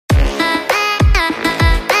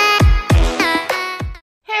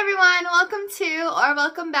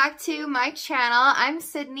welcome back to my channel. I'm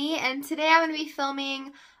Sydney, and today I'm going to be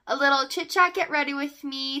filming a little chit chat get ready with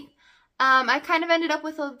me. I kind of ended up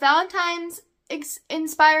with a Valentine's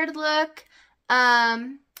inspired look. But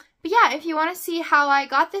yeah, if you want to see how I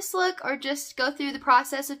got this look or just go through the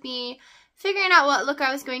process of me figuring out what look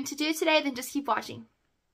I was going to do today, then just keep watching.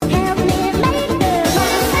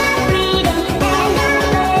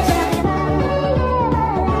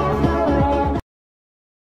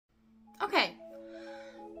 Okay,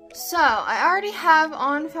 so I already have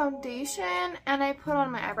on foundation and I put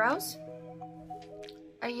on my eyebrows.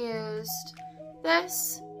 I used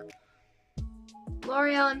this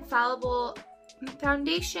L'Oreal Infallible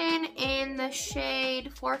foundation in the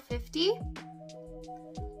shade 450.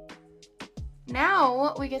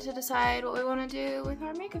 Now we get to decide what we want to do with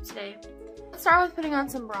our makeup today. Let's start with putting on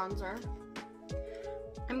some bronzer.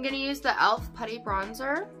 I'm going to use the e.l.f. Putty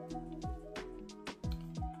Bronzer.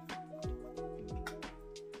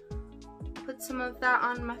 Put some of that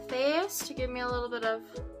on my face to give me a little bit of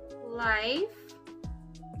life.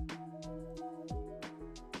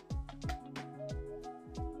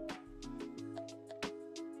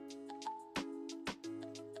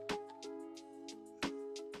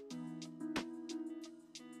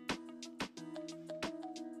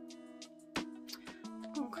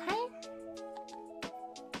 Okay.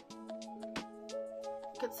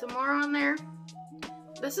 Get some more on there.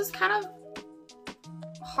 This is kind of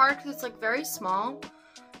hard because it's like very small,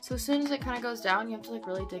 so as soon as it kind of goes down you have to like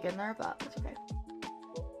really dig in there, but it's okay.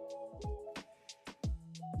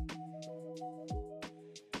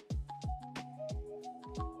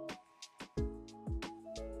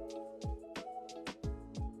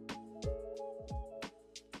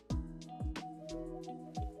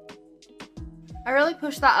 I really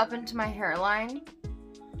push that up into my hairline,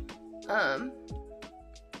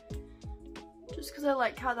 just because I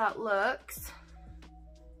like how that looks.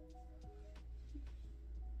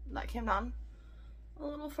 That came down a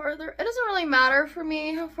little farther. It doesn't really matter for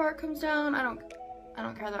me how far it comes down. I don't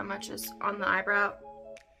care that much. It's on the eyebrow,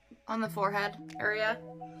 on the forehead area.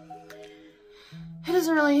 It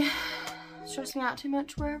doesn't really stress me out too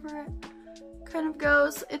much wherever it kind of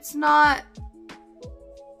goes. It's not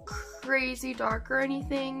crazy dark or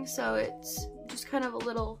anything, so it's just kind of a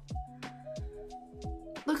little,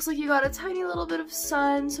 looks like you got a tiny little bit of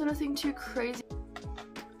sun, so nothing too crazy.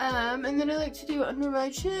 And then I like to do under my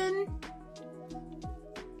chin.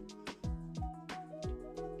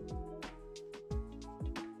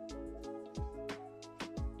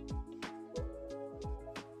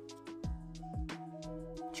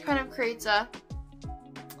 Which kind of creates a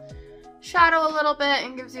shadow a little bit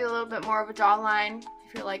and gives you a little bit more of a jawline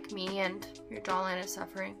if you're like me and your jawline is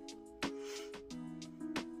suffering.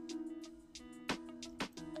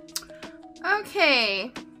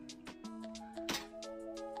 Okay.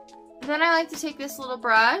 Then I like to take this little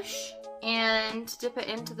brush and dip it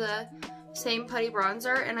into the same putty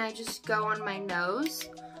bronzer, and I just go on my nose.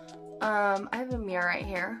 I have a mirror right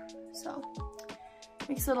here, so it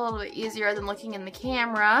makes it a little bit easier than looking in the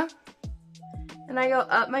camera. And I go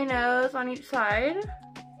up my nose on each side.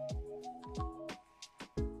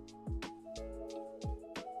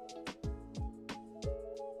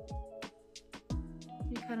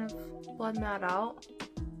 You kind of blend that out.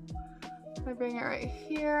 I bring it right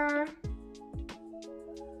here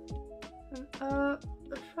and up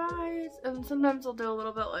the sides, and sometimes I'll do a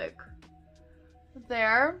little bit like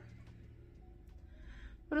there,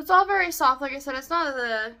 but it's all very soft. Like I said, it's not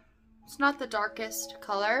the darkest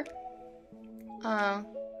color. I'll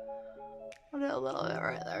do a little bit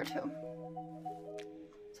right there too.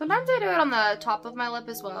 Sometimes I do it on the top of my lip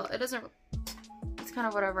as well. It's kind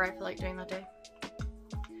of whatever I feel like doing that day.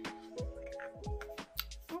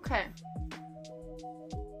 Okay.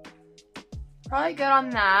 Probably good on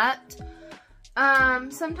that.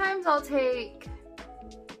 Sometimes I'll take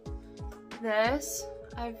this.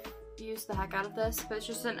 I've used the heck out of this, but it's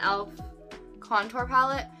just an e.l.f. contour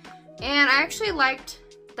palette. And I actually liked,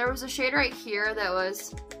 there was a shade right here that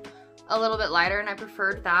was a little bit lighter and I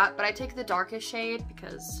preferred that, but I take the darkest shade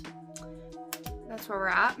because that's where we're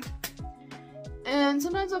at. And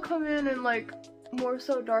sometimes I'll come in and like more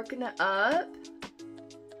so darken it up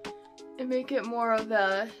and make it more of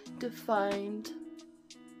a defined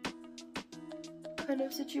kind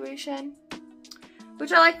of situation,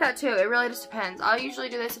 which I like that too. It really just depends. I'll usually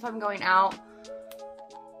do this if I'm going out,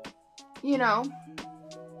 you know,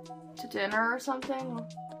 to dinner or something.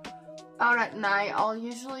 Out at night, I'll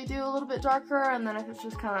usually do a little bit darker, and then if it's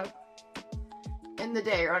just kind of in the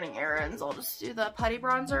day running errands, I'll just do the putty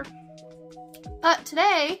bronzer. But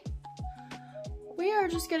today, we are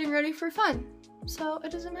just getting ready for fun, so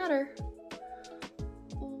it doesn't matter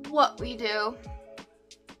what we do.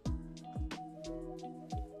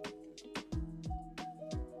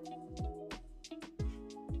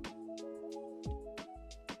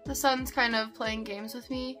 The sun's kind of playing games with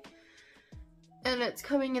me, and it's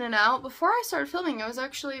coming in and out. Before I started filming, it was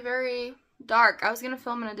actually very dark. I was gonna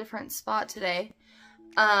film in a different spot today,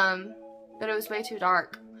 but it was way too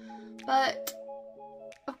dark. But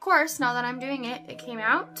of course, now that I'm doing it, it came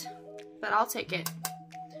out, but I'll take it.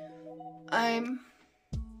 I'm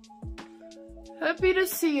happy to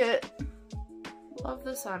see it. Love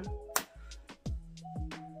the sun.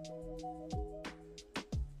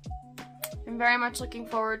 I'm very much looking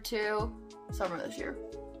forward to summer this year.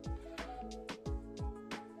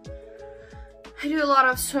 I do a lot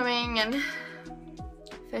of swimming and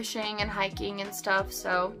fishing and hiking and stuff,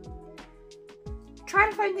 so try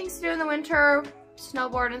to find things to do in the winter,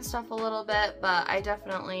 snowboard and stuff a little bit, but I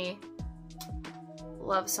definitely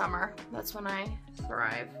love summer. That's when I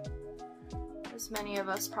thrive. As many of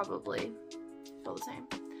us probably feel the same.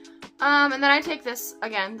 And then I take this,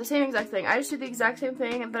 again, the same exact thing. I just do the exact same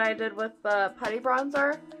thing that I did with the putty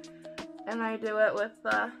bronzer. And I do it with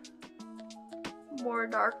the more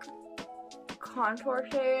dark contour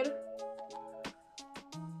shade.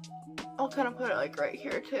 I'll kind of put it like right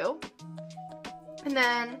here too. And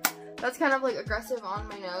then that's kind of like aggressive on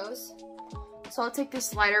my nose. So I'll take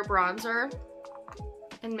this lighter bronzer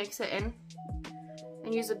and mix it in.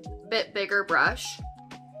 And use a bit bigger brush.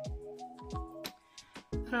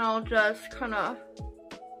 And I'll just kind of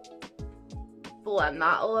blend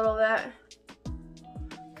that a little bit.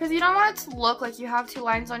 Because you don't want it to look like you have two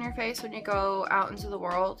lines on your face when you go out into the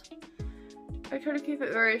world. I try to keep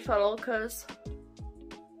it very subtle because,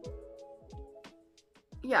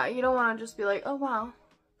 yeah, you don't want to just be like, oh wow,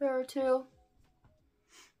 there are two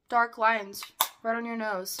dark lines right on your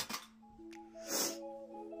nose.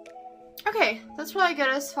 Okay, that's really good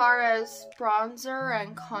as far as bronzer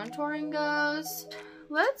and contouring goes.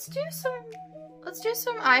 Let's do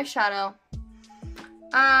some eyeshadow.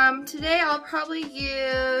 Today I'll probably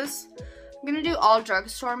use, I'm gonna do all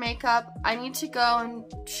drugstore makeup. I need to go and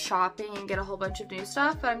shopping and get a whole bunch of new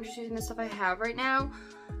stuff, but I'm just using the stuff I have right now.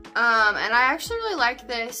 And I actually really like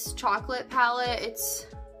this chocolate palette. It's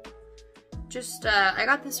just, I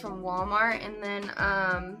got this from Walmart, and then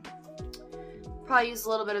probably use a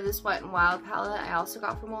little bit of this Wet n Wild palette I also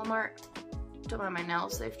got from Walmart. Don't mind my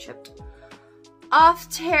nails, they've chipped off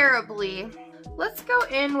terribly. Let's go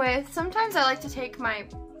in with, sometimes I like to take my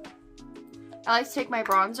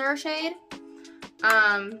bronzer shade,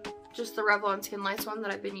 just the Revlon Skin Lights one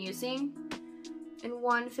that I've been using, in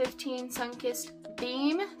 115 Sunkissed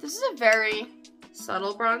Beam. This is a very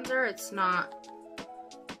subtle bronzer. It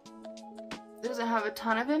doesn't have a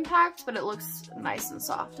ton of impact, but it looks nice and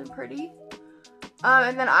soft and pretty.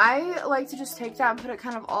 And then I like to just take that and put it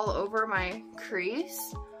kind of all over my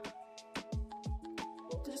crease.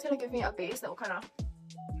 Just gonna give me a base that will kind of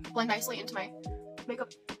blend nicely into my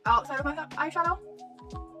makeup outside of my eyeshadow.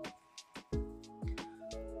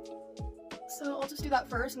 So I'll just do that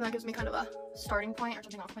first, and that gives me kind of a starting point or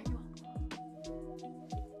jumping off point.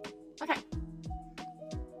 Okay.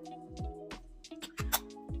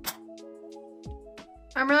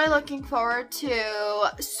 I'm really looking forward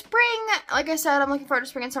to spring. Like I said, I'm looking forward to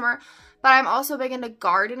spring and summer, but I'm also big into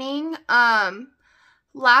gardening.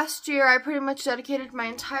 Last year, I pretty much dedicated my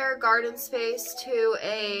entire garden space to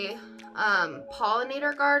a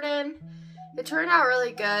pollinator garden. It turned out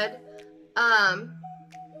really good.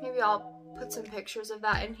 Maybe I'll put some pictures of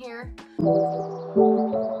that in here.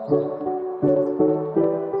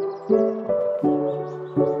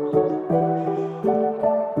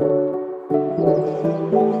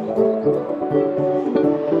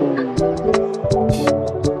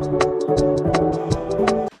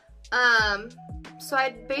 So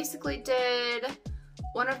I basically did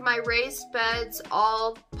one of my raised beds,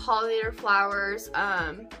 all pollinator flowers,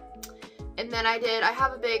 and then I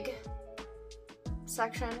have a big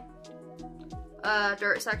section,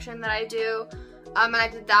 dirt section that I do, and I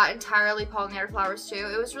did that entirely pollinator flowers too.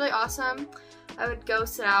 It was really awesome. I would go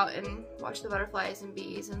sit out and watch the butterflies and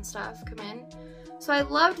bees and stuff come in. So I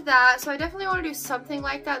loved that, so I definitely want to do something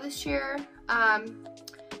like that this year. Then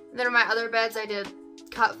in my other beds I did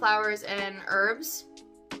cut flowers and herbs,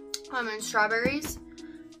 and strawberries.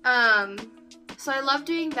 So I love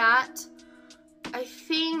doing that. I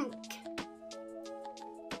think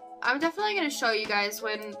I'm definitely going to show you guys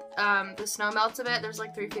when the snow melts a bit. There's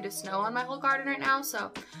like 3 feet of snow on my whole garden right now,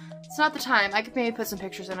 so it's not the time. I could maybe put some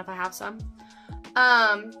pictures in if I have some.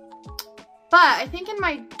 But I think in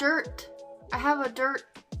my dirt, I have a dirt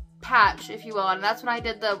patch, if you will, and that's when I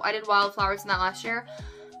did wildflowers in that last year.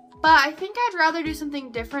 But I think I'd rather do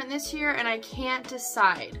something different this year, and I can't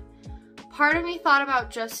decide. Part of me thought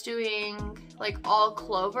about just doing like all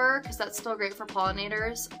clover, because that's still great for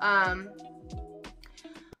pollinators.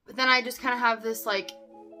 But then I just kind of have this, like,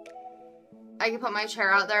 I can put my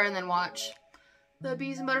chair out there and then watch the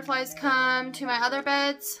bees and butterflies come to my other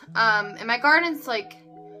beds. And my garden's like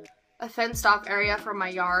a fenced off area from my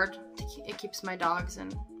yard. It keeps my dogs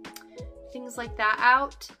and things like that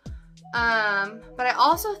out. But I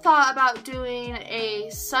also thought about doing a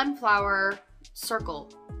sunflower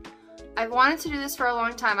circle. I've wanted to do this for a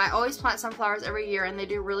long time. I always plant sunflowers every year and they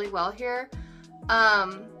do really well here.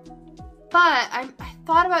 But I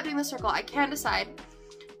thought about doing the circle. I can't decide.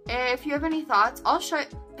 If you have any thoughts, I'll show you.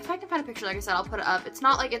 If I can find a picture, like I said, I'll put it up. It's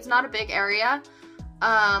not a big area.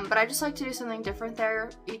 But I just like to do something different there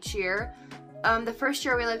each year. The first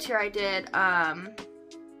year we lived here, I did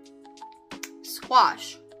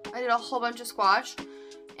squash. I did a whole bunch of squash,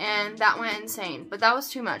 and that went insane. But that was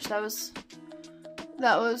too much. That was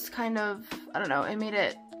kind of, I don't know, it made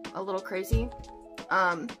it a little crazy.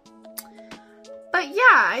 But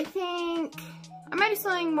yeah, I think I might do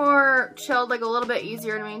something more chilled, like a little bit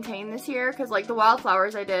easier to maintain this year, because like the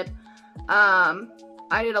wildflowers I did a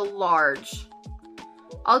large.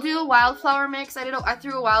 I'll do a wildflower mix. I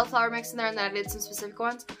threw a wildflower mix in there, and then I did some specific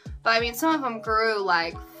ones. But I mean, some of them grew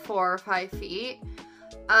like 4 or 5 feet.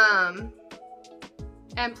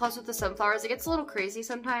 And plus with the sunflowers, it gets a little crazy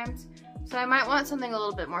sometimes. So I might want something a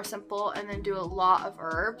little bit more simple and then do a lot of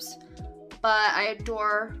herbs. But I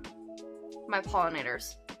adore my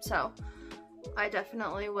pollinators, so I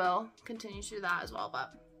definitely will continue to do that as well.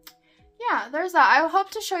 But yeah, there's that. I hope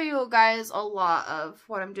to show you guys a lot of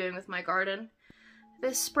what I'm doing with my garden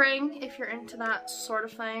this spring. If you're into that sort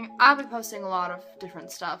of thing, I'll be posting a lot of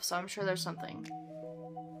different stuff, so I'm sure there's something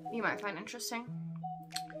you might find interesting.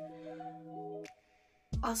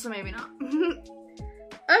 Also, maybe not.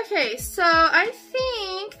 Okay, so I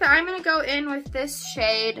think that I'm gonna go in with this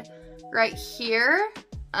shade right here,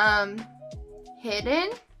 hidden,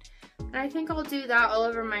 and I think I'll do that all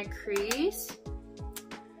over my crease.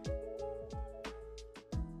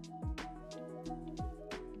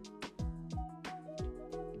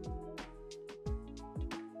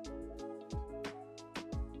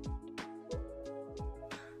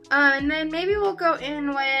 And then maybe we'll go in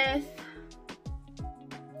with,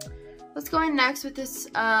 let's go in next with this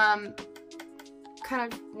kind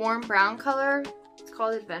of warm brown color. It's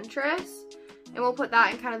called Adventurous. And we'll put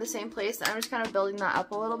that in kind of the same place. I'm just kind of building that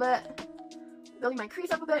up a little bit. Building my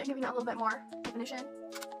crease up a bit and giving that a little bit more definition.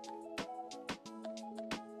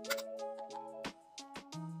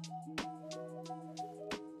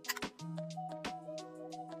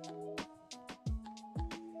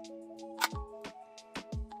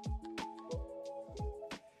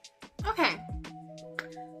 Okay.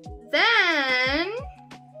 Then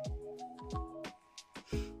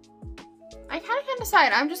I kind of can't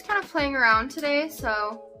decide. I'm just kind of playing around today,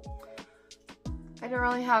 so I don't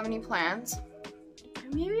really have any plans.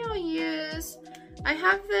 Maybe I'll use, I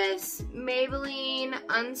have this Maybelline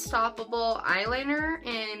Unstoppable eyeliner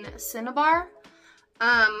in Cinnabar.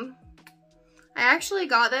 I actually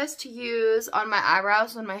got this to use on my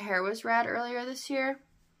eyebrows when my hair was red earlier this year.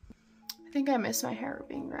 I think I miss my hair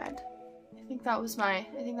being red. I think that was my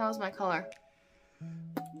color.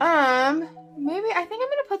 Maybe, I think I'm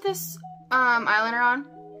gonna put this eyeliner on.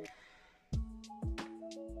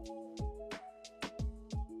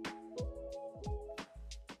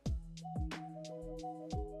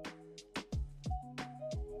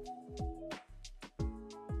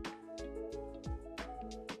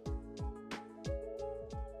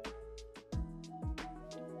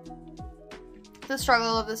 The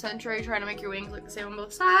struggle of the century, trying to make your wings look the same on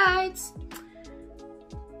both sides.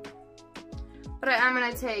 But I am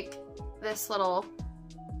gonna take this little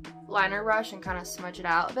liner brush and kind of smudge it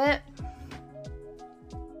out a bit.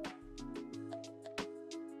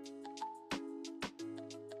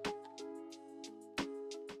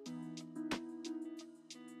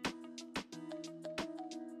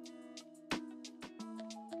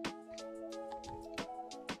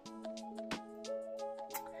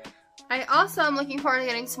 I also am looking forward to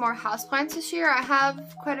getting some more houseplants this year. I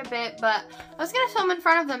have quite a bit, but I was going to film in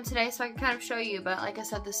front of them today so I could kind of show you, but like I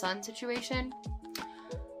said, the sun situation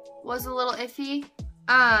was a little iffy.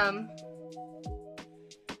 But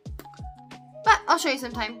I'll show you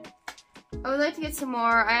sometime. I would like to get some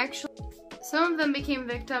more. Some of them became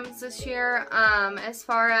victims this year, as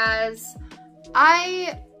far as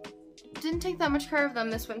I didn't take that much care of them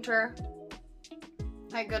this winter.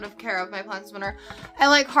 I good of care of my plants this winter. I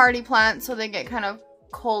like hardy plants, so they get kind of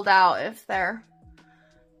cold out if they're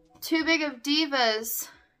too big of divas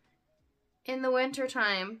in the winter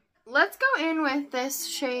time. Let's go in with this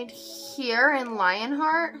shade here in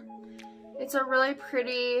Lionheart. It's a really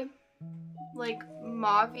pretty, like,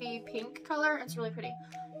 mauve-y pink color. It's really pretty.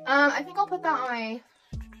 I think I'll put that on my...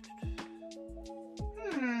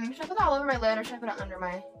 should I put that all over my lid or should I put it under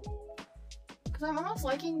my... Because I'm almost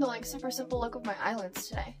liking the, like, super simple look of my eyelids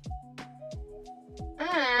today.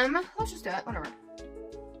 Let's just do it. Whatever.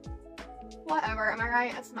 Whatever. Am I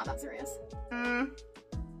right? It's not that serious. I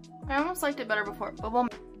almost liked it better before, but we'll...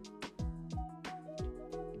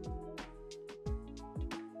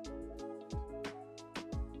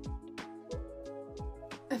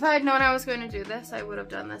 If I had known I was going to do this, I would have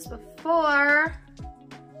done this before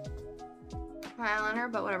my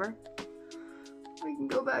eyeliner, but whatever. We can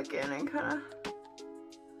go back in and kind of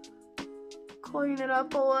clean it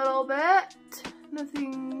up a little bit.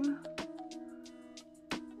 Nothing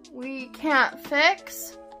we can't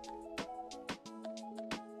fix.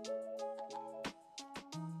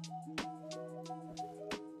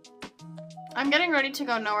 I'm getting ready to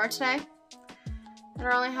go nowhere today. I don't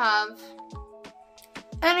really have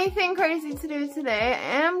anything crazy to do today.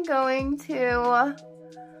 I am going to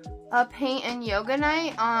a paint and yoga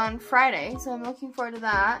night on Friday, so I'm looking forward to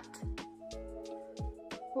that.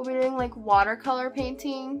 We'll be doing like watercolor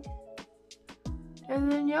painting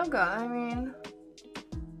and then yoga. I mean,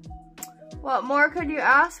 what more could you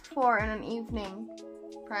ask for in an evening,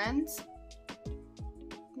 friends?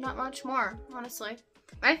 Not much more, honestly.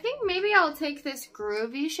 I think maybe I'll take this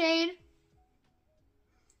groovy shade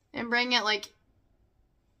and bring it like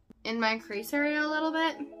in my crease area a little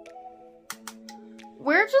bit.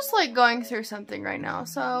 We're just like going through something right now,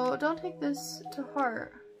 so don't take this to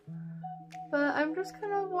heart. But I'm just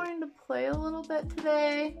kind of wanting to play a little bit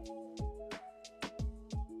today.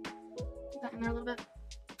 Put that in there a little bit.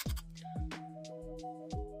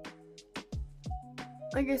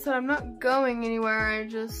 Like I said, I'm not going anywhere, I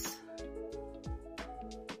just...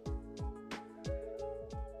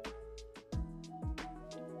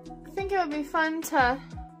 I think it would be fun to...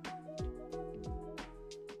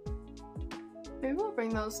 Maybe we'll bring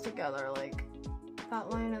those together, like that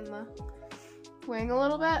line and the wing a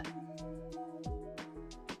little bit.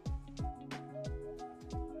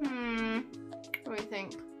 What do you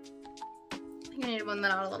think? I think I need to blend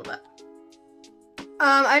that out a little bit.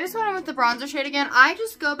 I just went in with the bronzer shade again. I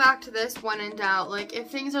just go back to this when in doubt. Like, if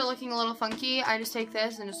things are looking a little funky, I just take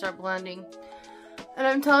this and just start blending. And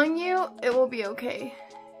I'm telling you, it will be okay.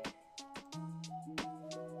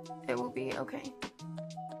 It will be okay.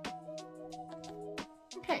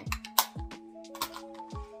 Okay.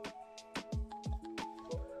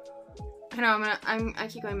 I know I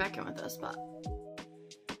keep going back in with this, but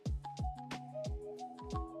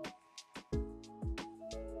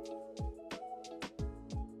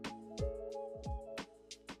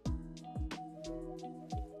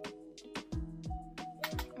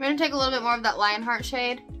I'm gonna take a little bit more of that Lionheart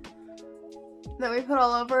shade that we put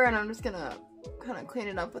all over, and I'm just gonna kind of clean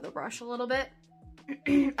it up with a brush a little bit.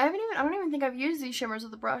 I don't even think I've used these shimmers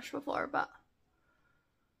with a brush before, but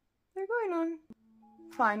they're going on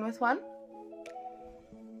fine with one.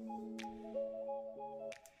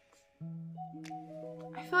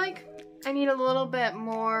 I feel like I need a little bit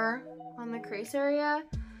more on the crease area.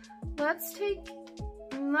 Let's take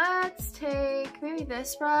maybe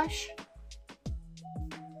this brush.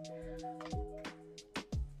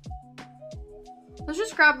 Let's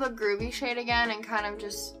just grab the groovy shade again and kind of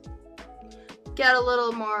just get a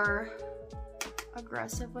little more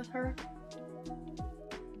aggressive with her.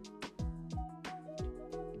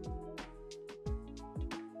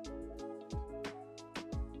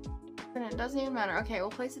 And it doesn't even matter. Okay, we'll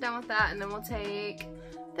place it down with that, and then we'll take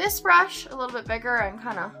this brush, a little bit bigger, and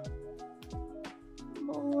kind of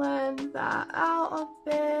blend that out a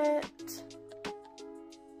bit.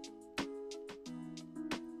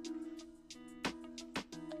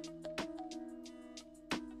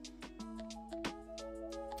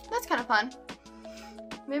 That's kind of fun.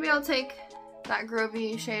 Maybe I'll take that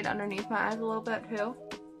groovy shade underneath my eyes a little bit too.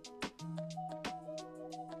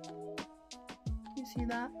 You see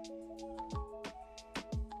that?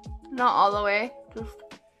 Not all the way, just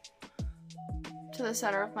to the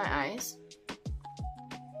center of my eyes.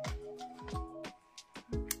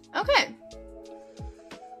 Okay.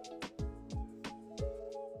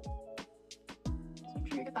 So make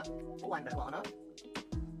sure you get that blended well enough.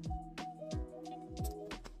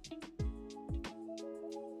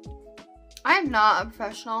 I am not a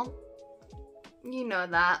professional. You know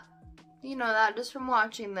that. You know that just from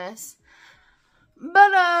watching this.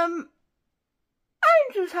 But, I'm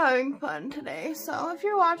just having fun today. So, if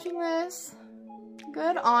you're watching this,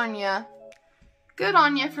 good on ya. good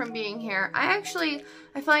on you from being here. I feel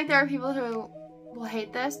like there are people who will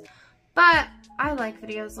hate this, but I like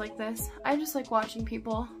videos like this. I just like watching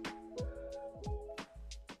people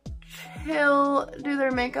chill, do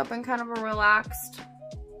their makeup in kind of a relaxed,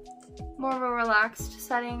 more of a relaxed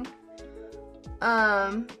setting.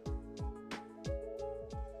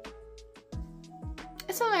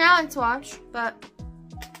 It's something I like to watch, but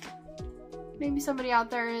maybe somebody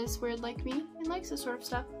out there is weird like me and likes this sort of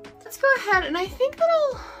stuff. Let's go ahead, and I think that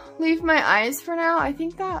I'll leave my eyes for now. I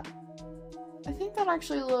think that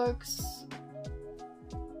actually looks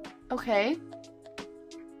okay.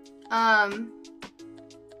 And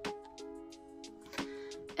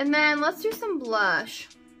then let's do some blush.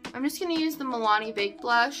 I'm just gonna use the Milani Baked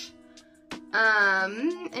Blush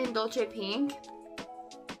in Dolce Pink.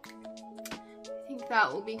 I think that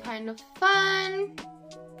will be kind of fun.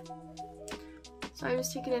 So I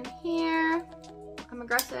just take it in here. I'm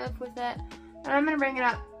aggressive with it. And I'm gonna bring it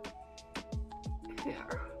up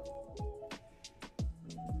here.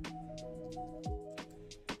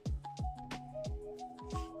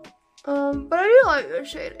 But I do like this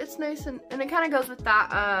shade. It's nice and it kind of goes with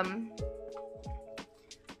that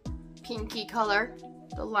pinky color,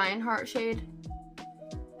 the Lionheart shade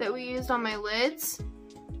that we used on my lids.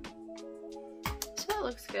 So that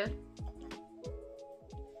looks good.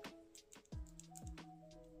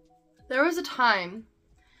 There was a time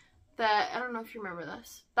that, I don't know if you remember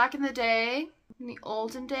this, back in the day, in the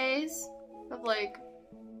olden days of like,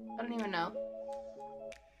 I don't even know,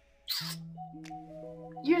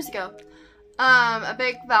 years ago, a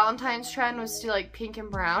big Valentine's trend was to do like pink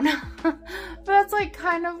and brown. But that's like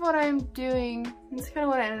kind of what I'm doing. That's kind of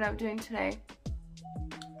what I ended up doing today,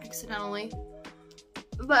 accidentally.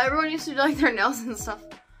 But everyone used to do like their nails and stuff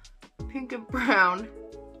pink and brown.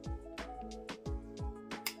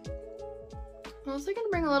 I'm also gonna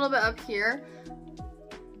bring a little bit up here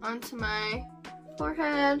onto my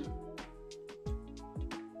forehead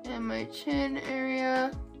and my chin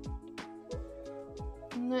area.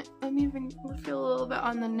 And I'm even feel a little bit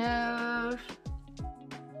on the nose.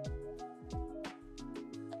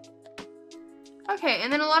 Okay,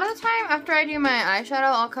 and then a lot of the time after I do my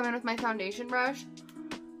eyeshadow, I'll come in with my foundation brush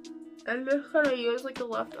and just kind of use like the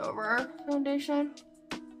leftover foundation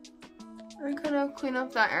and kind of clean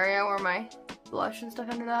up that area where my blush and stuff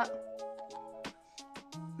ended up.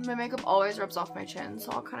 My makeup always rubs off my chin,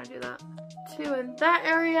 so I'll kind of do that too in that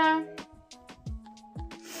area.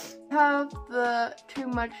 I have the Too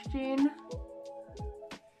Much Gene,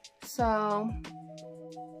 so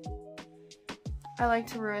I like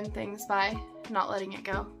to ruin things by not letting it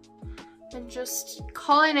go and just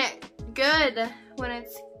calling it good when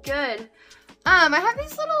it's good. I have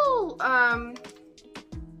these little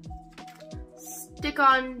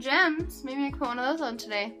stick-on gems. Maybe I can put one of those on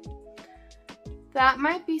today. That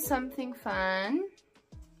might be something fun.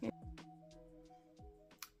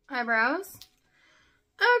 Eyebrows.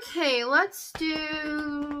 Okay, let's do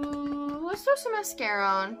some mascara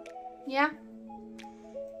on. Yeah.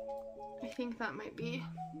 I think that might be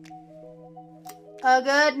a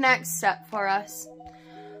good next step for us.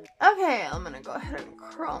 Okay, I'm gonna go ahead and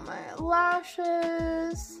curl my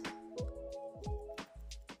lashes.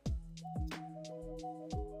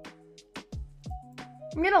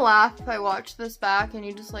 I'm gonna laugh if I watch this back and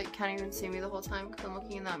you just like can't even see me the whole time because I'm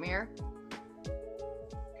looking in that mirror.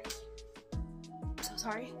 So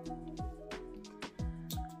sorry.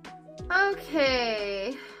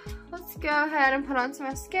 Okay, let's go ahead and put on some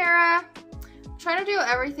mascara. I'm trying to do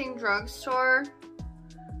everything Drugstore.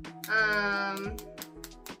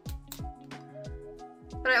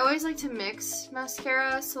 But I always like to mix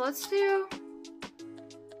mascara, so let's do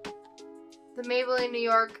the Maybelline New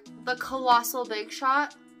York, the Colossal Big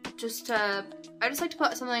Shot. I just like to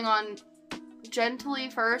put something on gently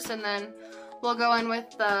first, and then we'll go in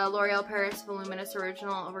with the L'Oreal Paris Voluminous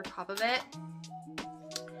Original over top of it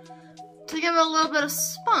to give it a little bit of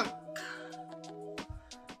spunk.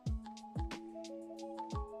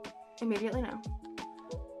 Immediately no.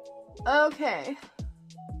 Okay.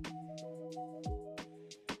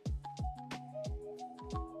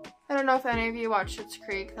 I don't know if any of you watched Schitt's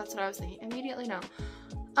Creek. That's what I was thinking. Immediately no.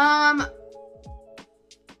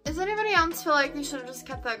 Does anybody else feel like they should have just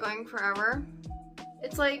kept that going forever?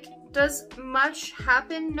 It's like, does much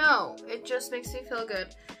happen? No. It just makes me feel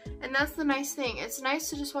good. And that's the nice thing. It's nice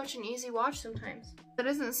to just watch an easy watch sometimes. It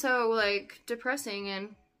isn't so, like, depressing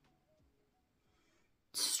and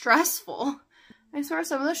stressful. I swear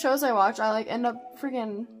some of the shows I watch, I, like, end up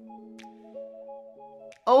freaking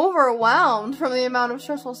overwhelmed from the amount of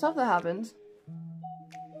stressful stuff that happens.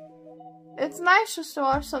 It's nice just to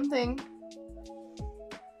watch something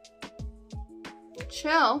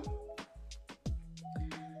chill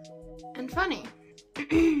and funny.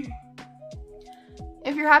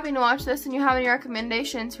 If you're happy to watch this and you have any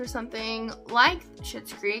recommendations for something like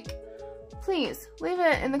Schitt's Creek, please leave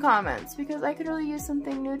it in the comments because I could really use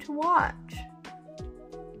something new to watch.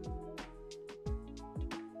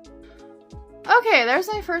 Okay, there's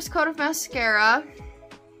my first coat of mascara.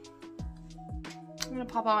 I'm gonna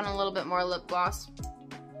pop on a little bit more lip gloss.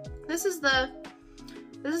 This is the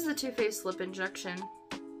Too Faced Lip Injection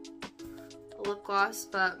lip gloss,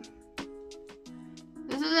 but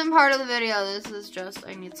this isn't part of the video. This is just,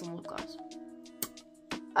 I need some lip gloss.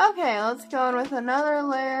 Okay, let's go in with another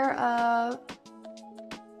layer of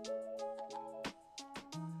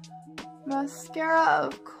mascara,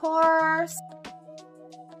 of course.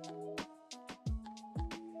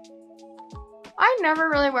 I never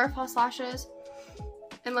really wear false lashes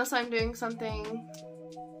unless I'm doing something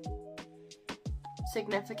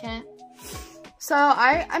significant. So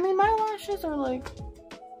I mean my lashes are like,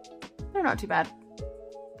 they're not too bad.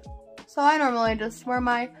 So I normally just wear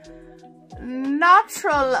my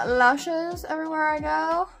natural lashes everywhere I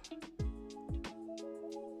go.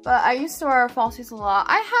 But I used to wear falsies a lot.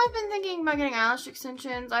 I have been thinking about getting eyelash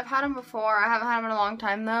extensions. I've had them before. I haven't had them in a long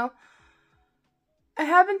time though. I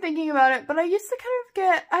have been thinking about it, but I used to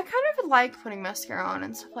I kind of like putting mascara on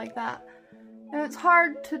and stuff like that. And it's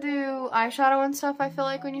hard to do eyeshadow and stuff, I feel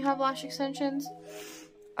like, when you have lash extensions.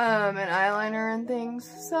 And eyeliner and things.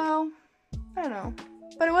 So, I don't know.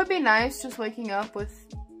 But it would be nice just waking up with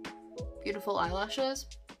beautiful eyelashes.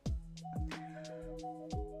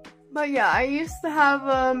 But yeah, I used to have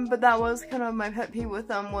them, but that was kind of my pet peeve with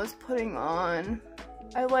them, was putting on.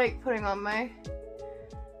 I like putting on my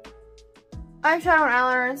eyeshadow and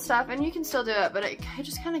eyeliner and stuff, and you can still do it, but it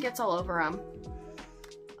just kind of gets all over them.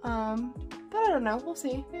 But I don't know, we'll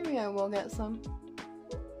see. Maybe I will get some.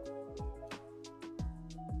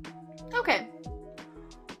 Okay.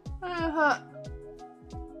 I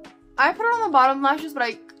put it on the bottom lashes, but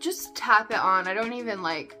I just tap it on. I don't even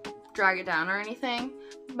like drag it down or anything.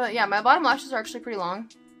 But yeah, my bottom lashes are actually pretty long.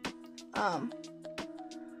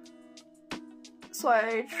 So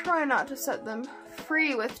I try not to set them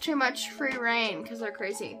free with too much free reign because they're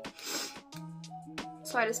crazy.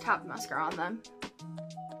 So I just tap mascara on them.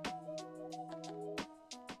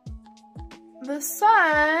 The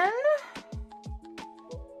sun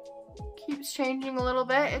keeps changing a little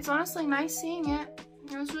bit. It's honestly nice seeing it.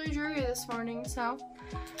 It was really dreary this morning, so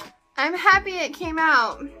I'm happy it came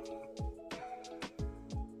out.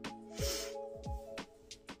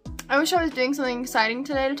 I wish I was doing something exciting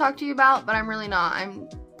today to talk to you about, but I'm really not. I'm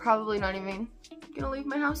probably not even gonna leave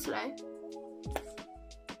my house today.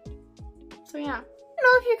 So yeah. I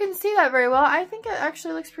don't know if you can see that very well. I think it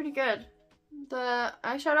actually looks pretty good. The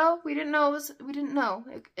eyeshadow, we didn't know.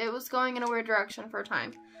 It was going in a weird direction for a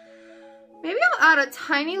time. Maybe I'll add a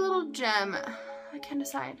tiny little gem. I can't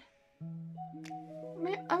decide.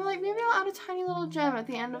 I'm like, maybe I'll add a tiny little gem at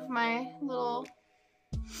the end of my little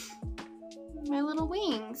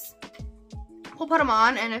wings. We'll put them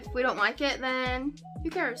on, and if we don't like it, then who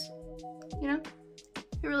cares? You know?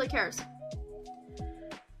 Who really cares?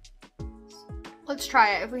 Let's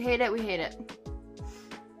try it. If we hate it, we hate it.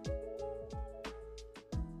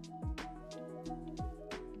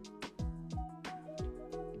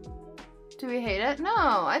 Do we hate it? No,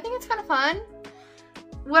 I think it's kind of fun.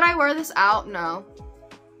 Would I wear this out? No.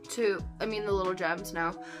 I mean the little gems,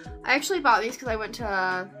 no. I actually bought these because I went to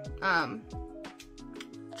a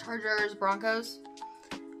Chargers Broncos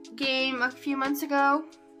game a few months ago.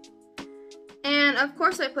 And of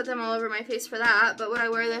course I put them all over my face for that, but would I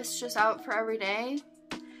wear this just out for every day?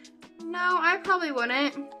 No, I probably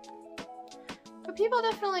wouldn't. But people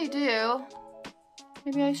definitely do.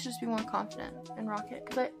 Maybe I should just be more confident and rock it,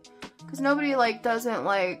 because nobody doesn't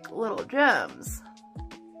like little gems.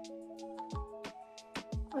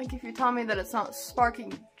 Like, if you tell me that it's not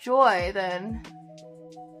sparking joy, then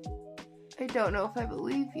I don't know if I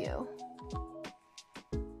believe you.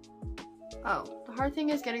 Oh, the hard thing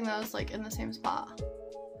is getting those in the same spot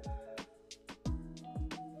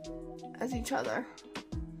as each other.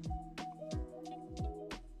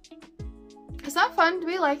 Is that fun? Do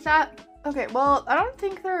we like that? Okay, well, I don't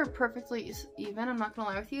think they're perfectly even, I'm not gonna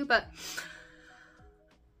lie with you, but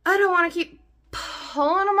I don't want to keep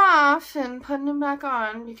pulling them off and putting them back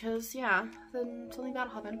on because, yeah, then something bad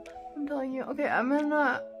will happen. I'm telling you. Okay, I'm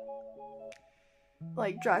gonna,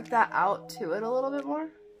 drag that out to it a little bit more.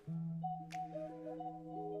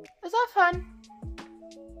 Is that fun?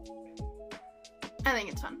 I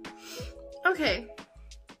think it's fun. Okay.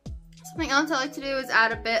 Something else I like to do is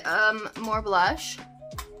add a bit more blush.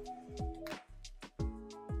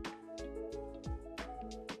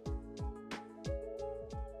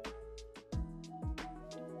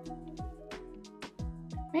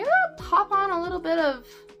 little bit of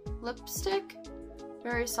lipstick,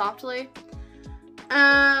 very softly.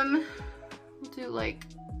 We'll do like,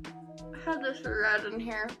 I had this red in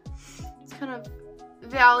here. It's kind of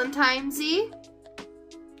Valentine's-y.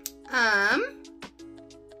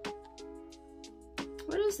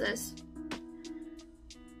 What is this?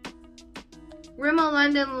 Rimmel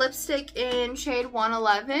London lipstick in shade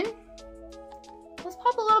 111. Let's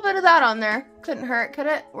pop a little bit of that on there. Couldn't hurt, could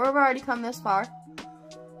it? We've already come this far.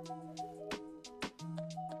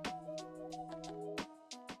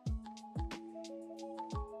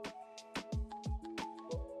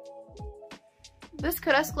 This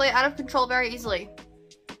could escalate out of control very easily.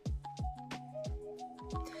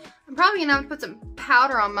 I'm probably gonna have to put some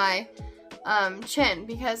powder on my chin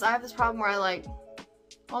because I have this problem where I like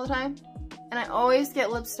all the time and I always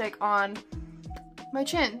get lipstick on my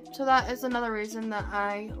chin. So that is another reason that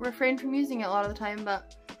I refrain from using it a lot of the time.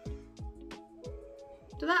 But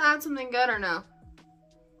did that add something good or no?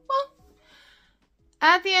 Well,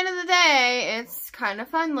 at the end of the day, it's kind of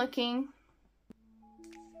fun looking.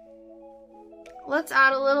 Let's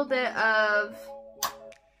add a little bit of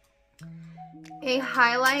a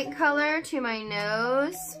highlight color to my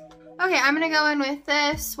nose. Okay, I'm gonna go in with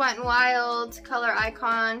this Wet n Wild Color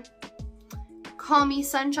Icon Call Me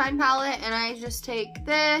Sunshine palette, and I just take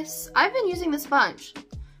this. I've been using this a bunch,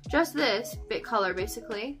 just this bit color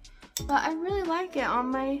basically, but I really like it on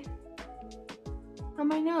my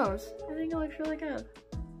nose. I think it looks really good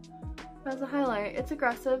as a highlight. It's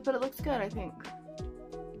aggressive, but it looks good, I think.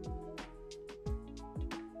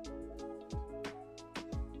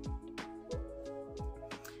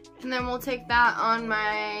 And then we'll take that on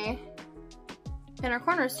my inner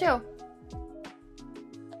corners too.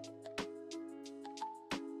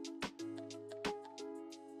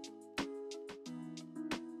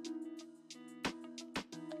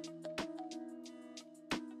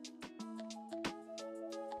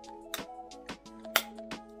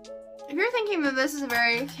 If you're thinking that this is a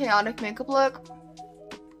very chaotic makeup look,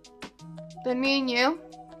 then me and you,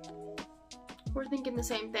 we're thinking the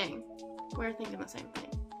same thing. We're thinking the same thing.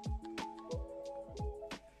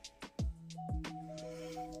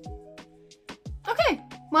 Okay,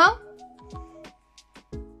 well,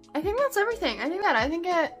 I think that's everything. I think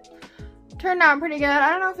it turned out pretty good. I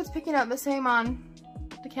don't know if it's picking up the same on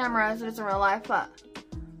the camera as it is in real life, but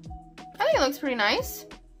I think it looks pretty nice.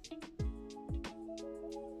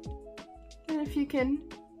 And if you can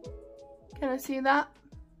kind of see that.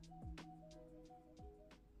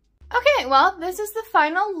 Okay, well, this is the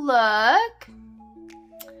final look.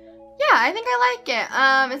 Yeah, I think I like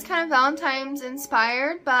it. It's kind of Valentine's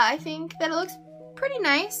inspired, but I think that it looks pretty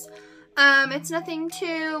nice. It's nothing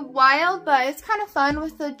too wild, but it's kind of fun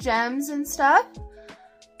with the gems and stuff.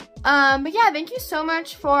 But yeah, thank you so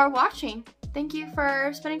much for watching. Thank you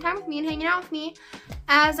for spending time with me and hanging out with me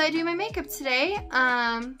as I do my makeup today.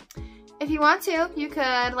 If you want to, you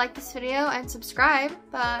could like this video and subscribe,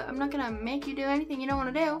 but I'm not gonna make you do anything you don't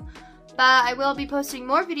want to do. But I will be posting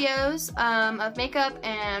more videos of makeup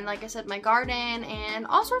and, like I said, my garden and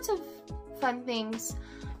all sorts of fun things.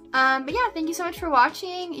 But yeah, thank you so much for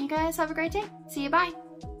watching. You guys have a great day. See you, bye.